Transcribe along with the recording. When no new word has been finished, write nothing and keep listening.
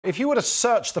If you were to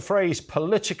search the phrase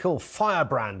political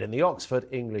firebrand in the Oxford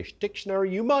English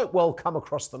Dictionary, you might well come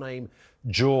across the name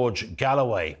George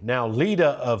Galloway, now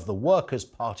leader of the Workers'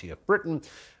 Party of Britain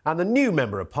and the new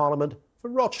Member of Parliament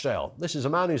for Rochdale. This is a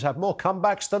man who's had more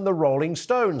comebacks than the Rolling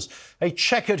Stones, a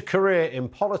checkered career in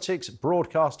politics,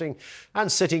 broadcasting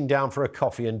and sitting down for a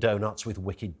coffee and donuts with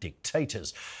wicked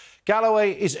dictators.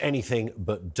 Galloway is anything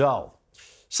but dull.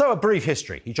 So, a brief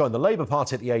history. He joined the Labour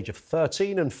Party at the age of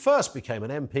 13 and first became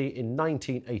an MP in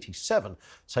 1987,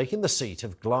 taking the seat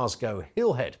of Glasgow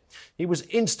Hillhead. He was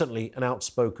instantly an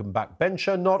outspoken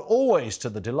backbencher, not always to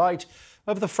the delight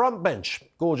of the front bench.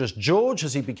 Gorgeous George,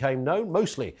 as he became known,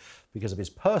 mostly because of his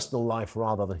personal life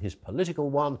rather than his political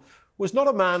one, was not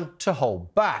a man to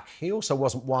hold back. He also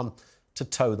wasn't one to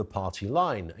toe the party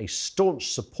line. A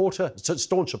staunch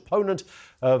opponent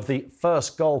of the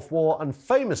First Gulf War and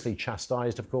famously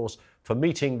chastised, of course, for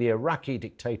meeting the Iraqi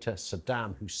dictator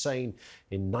Saddam Hussein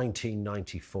in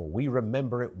 1994. We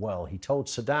remember it well. He told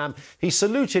Saddam he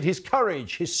saluted his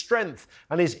courage, his strength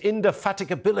and his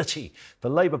indefatigability. The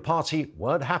Labour Party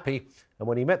weren't happy, and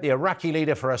when he met the Iraqi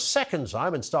leader for a second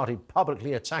time and started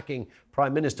publicly attacking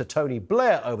Prime Minister Tony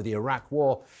Blair over the Iraq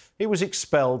War, he was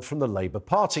expelled from the Labour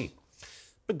Party.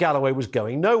 But Galloway was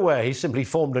going nowhere. He simply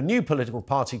formed a new political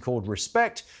party called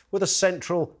Respect with a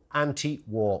central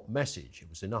anti-war message. It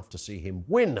was enough to see him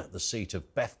win the seat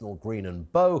of Bethnal Green and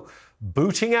Bow,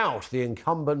 booting out the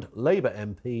incumbent Labour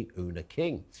MP Una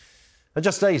King. And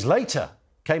just days later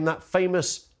came that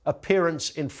famous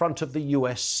appearance in front of the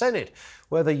US Senate,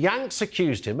 where the Yanks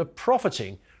accused him of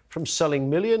profiting from selling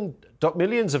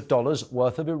millions of dollars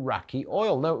worth of Iraqi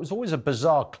oil. Now, it was always a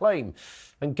bizarre claim,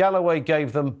 and Galloway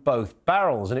gave them both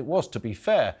barrels, and it was, to be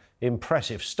fair,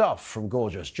 impressive stuff from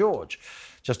Gorgeous George.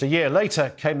 Just a year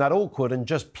later came that awkward and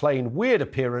just plain weird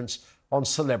appearance on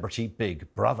Celebrity Big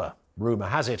Brother. Rumour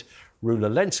has it, Rula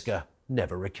Lenska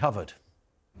never recovered.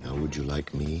 Now, would you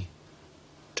like me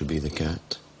to be the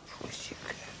cat?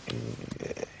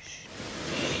 Yes.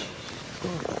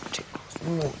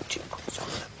 More tickles on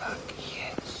the back,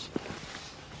 yes.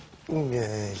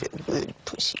 There's a good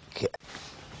pussycat.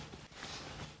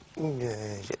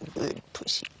 There's a good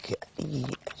pussycat,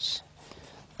 yes.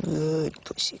 Good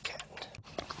pussycat.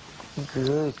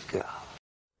 Good girl.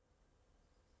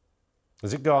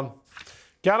 Is it gone?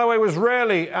 Galloway was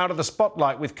rarely out of the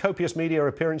spotlight, with copious media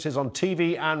appearances on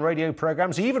TV and radio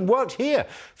programmes. He even worked here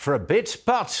for a bit,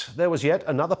 but there was yet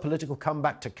another political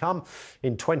comeback to come.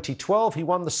 In 2012, he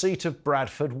won the seat of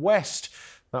Bradford West.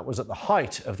 That was at the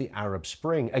height of the Arab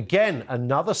Spring. Again,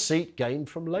 another seat gained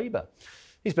from Labour.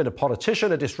 He's been a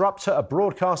politician, a disruptor, a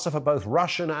broadcaster for both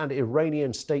Russian and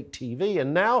Iranian state TV,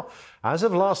 and now, as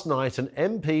of last night, an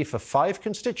MP for 5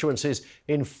 constituencies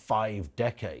in 5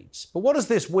 decades. But what does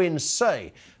this win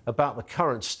say about the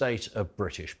current state of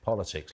British politics?